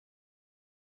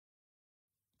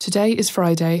Today is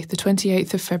Friday, the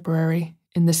 28th of February,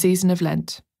 in the season of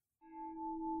Lent.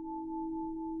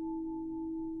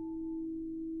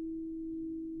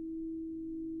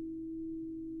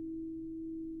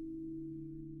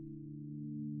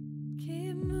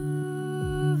 Keep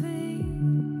moving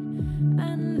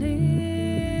and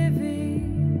living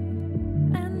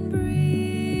and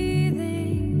breathing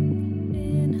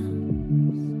in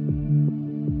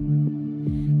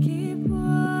us. Keep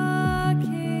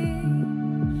walking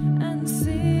and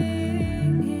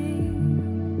singing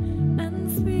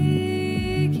and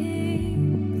speaking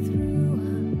through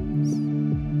us.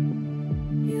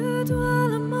 You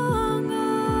dwell among us.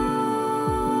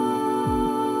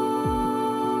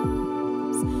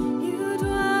 You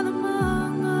dwell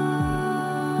among us.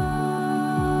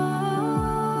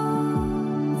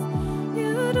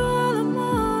 You dwell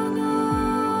among us.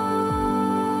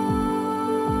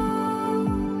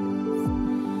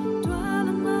 Dwell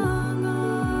among us.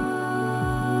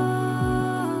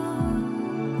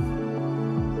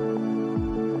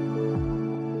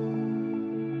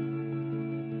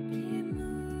 Keep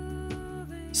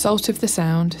moving. Salt of the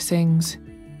Sound sings,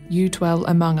 You Dwell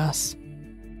Among Us.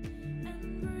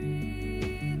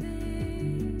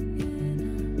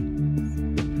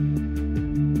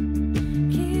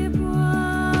 Keep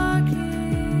walking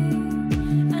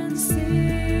and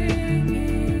singing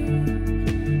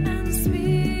and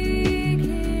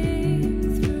speaking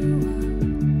through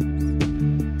us.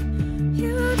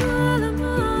 You dwell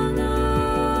among us.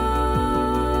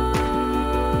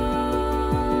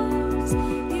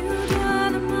 You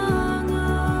dwell among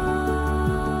us.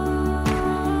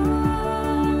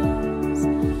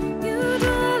 You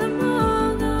dwell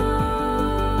among us.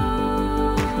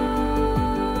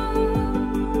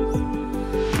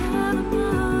 Dwell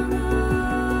among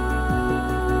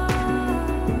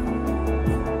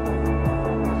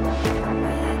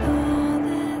With all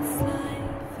this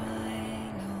life I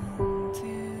long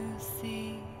to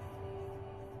see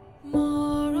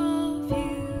more of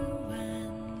you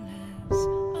and less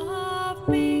of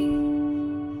me.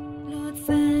 Lord,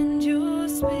 send your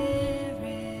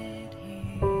Spirit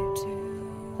here to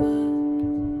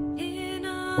work in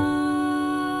us.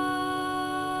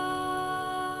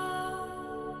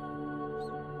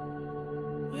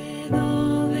 With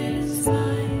all this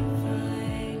life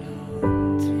I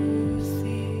long to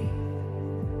see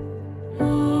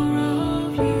more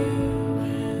of you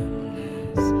and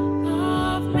less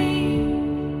of me.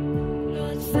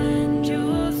 Lord, send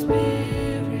your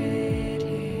Spirit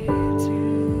here to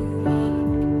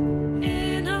work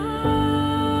in us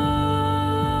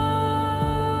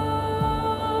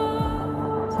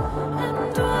and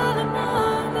dwell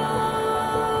among us.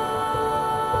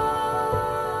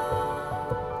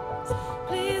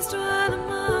 Please dwell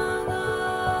among us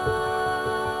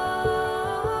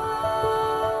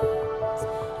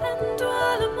and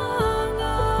dwell among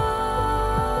us.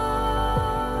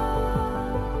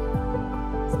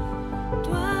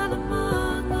 Dwell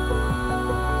among us.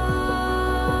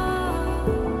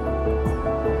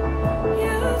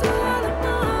 You dwell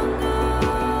among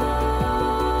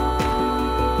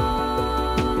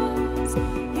us.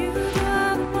 You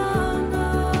dwell among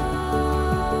us.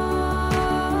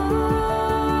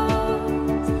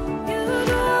 You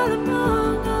dwell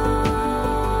among us.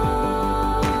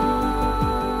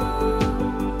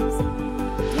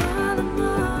 Dwell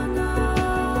among us.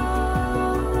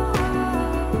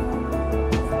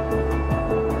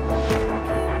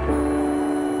 Keep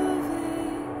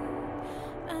moving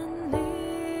and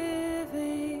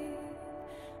living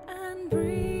and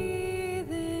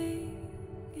breathing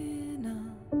in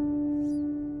us.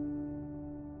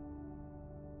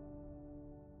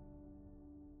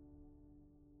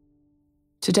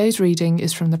 Today's reading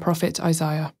is from the prophet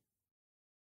Isaiah.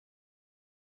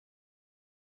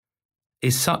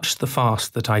 Is such the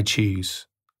fast that I choose,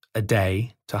 a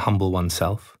day to humble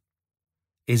oneself?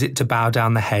 Is it to bow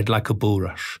down the head like a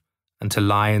bulrush, and to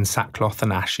lie in sackcloth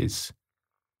and ashes?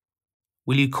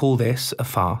 Will you call this a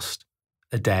fast,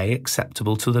 a day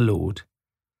acceptable to the Lord?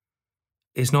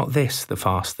 Is not this the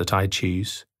fast that I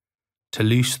choose, to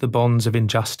loose the bonds of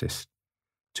injustice,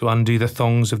 to undo the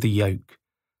thongs of the yoke,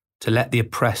 to let the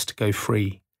oppressed go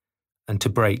free, and to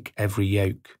break every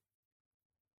yoke?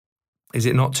 Is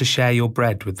it not to share your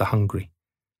bread with the hungry,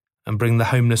 and bring the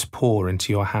homeless poor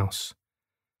into your house?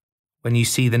 When you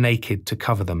see the naked, to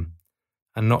cover them,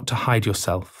 and not to hide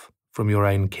yourself from your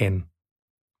own kin.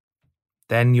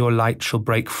 Then your light shall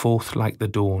break forth like the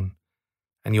dawn,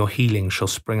 and your healing shall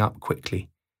spring up quickly.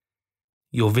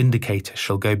 Your vindicator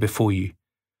shall go before you.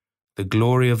 The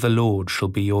glory of the Lord shall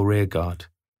be your rearguard.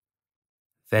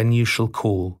 Then you shall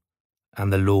call,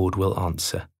 and the Lord will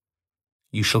answer.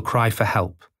 You shall cry for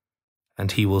help,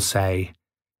 and he will say,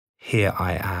 Here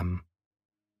I am.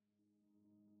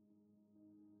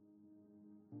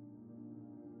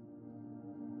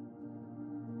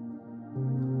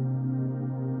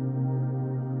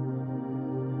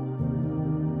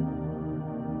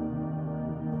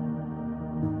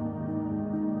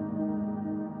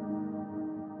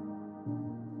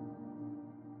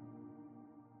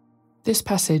 This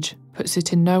passage puts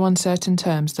it in no uncertain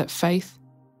terms that faith,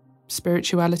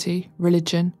 spirituality,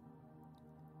 religion,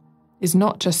 is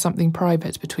not just something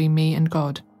private between me and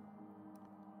God,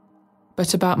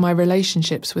 but about my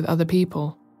relationships with other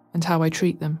people and how I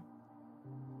treat them.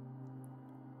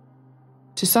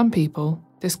 To some people,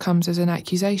 this comes as an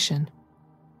accusation.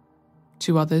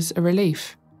 To others, a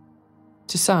relief.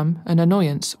 To some, an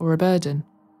annoyance or a burden.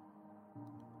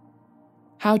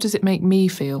 How does it make me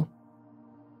feel?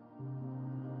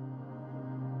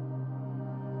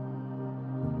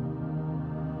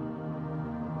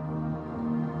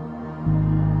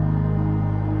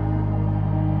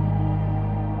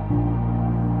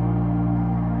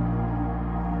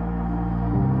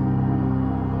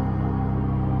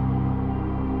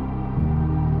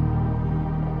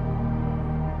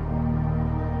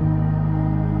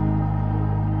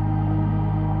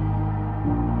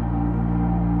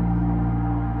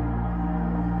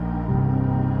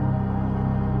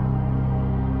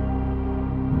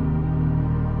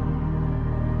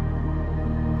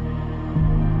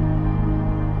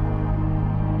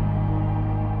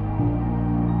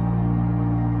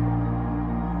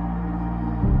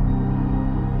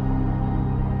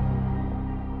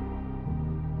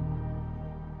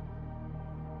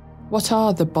 What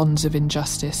are the bonds of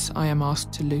injustice I am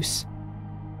asked to loose?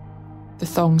 The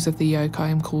thongs of the yoke I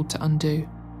am called to undo?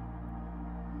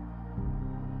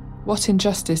 What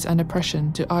injustice and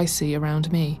oppression do I see around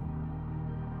me?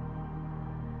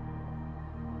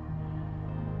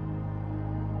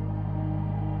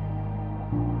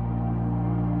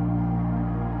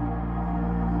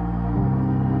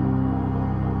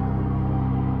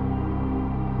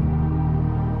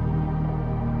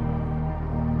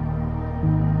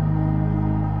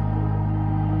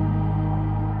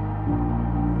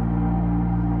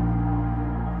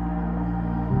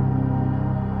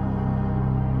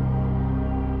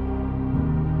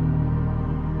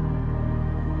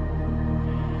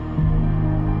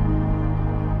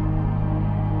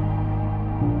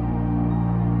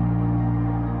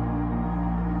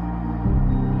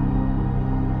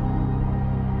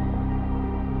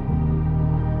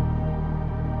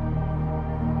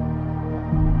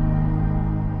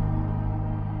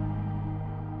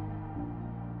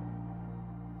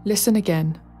 Listen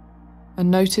again,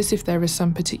 and notice if there is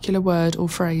some particular word or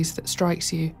phrase that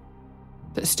strikes you,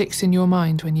 that sticks in your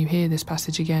mind when you hear this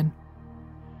passage again.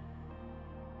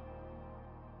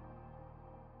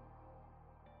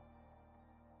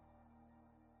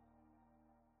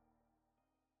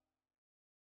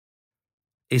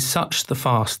 Is such the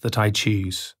fast that I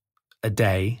choose, a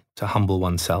day to humble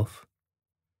oneself?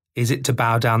 Is it to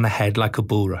bow down the head like a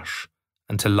bulrush,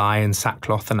 and to lie in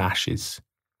sackcloth and ashes?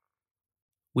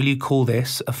 Will you call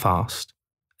this a fast,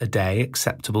 a day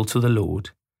acceptable to the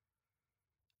Lord?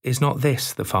 Is not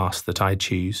this the fast that I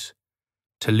choose,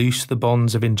 to loose the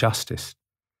bonds of injustice,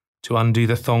 to undo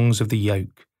the thongs of the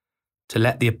yoke, to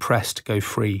let the oppressed go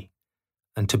free,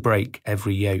 and to break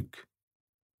every yoke?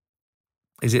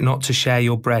 Is it not to share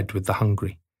your bread with the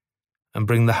hungry, and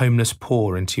bring the homeless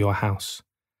poor into your house?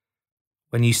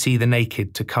 When you see the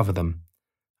naked, to cover them,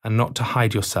 and not to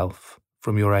hide yourself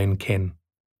from your own kin?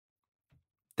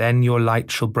 Then your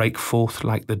light shall break forth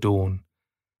like the dawn,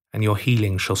 and your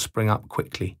healing shall spring up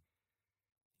quickly.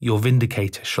 Your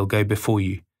vindicator shall go before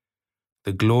you.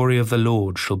 The glory of the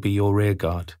Lord shall be your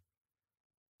rearguard.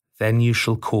 Then you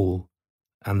shall call,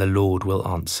 and the Lord will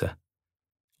answer.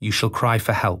 You shall cry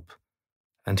for help,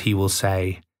 and he will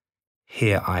say,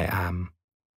 Here I am.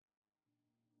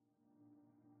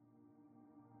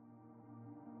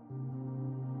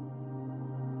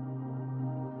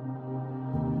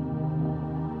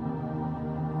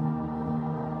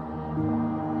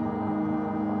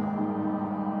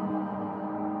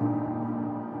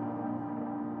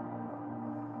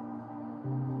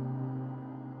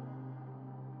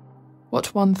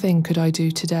 What one thing could I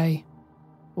do today,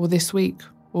 or this week,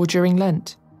 or during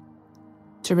Lent,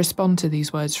 to respond to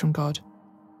these words from God?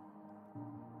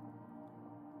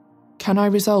 Can I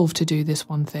resolve to do this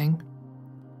one thing,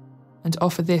 and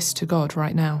offer this to God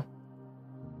right now?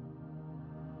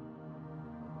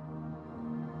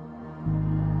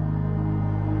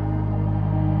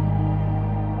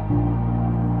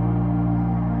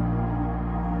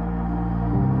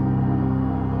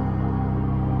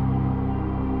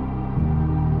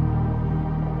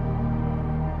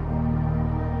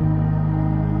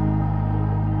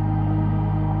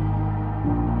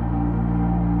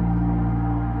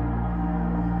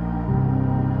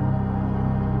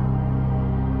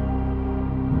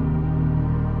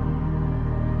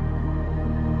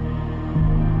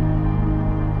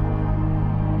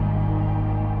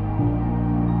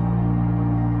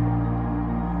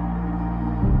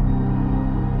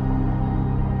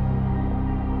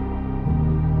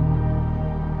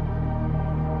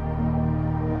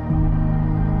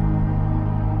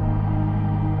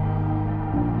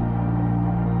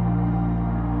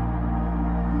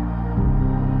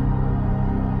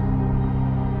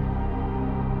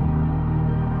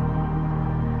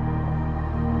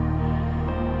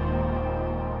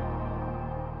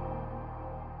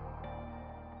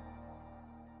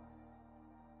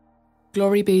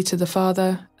 Glory be to the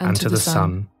Father, and to the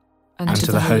Son, and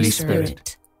to the Holy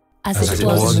Spirit, as it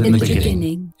was in the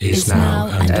beginning, is now,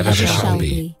 and ever shall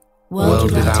be,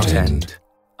 world without end.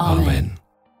 Amen.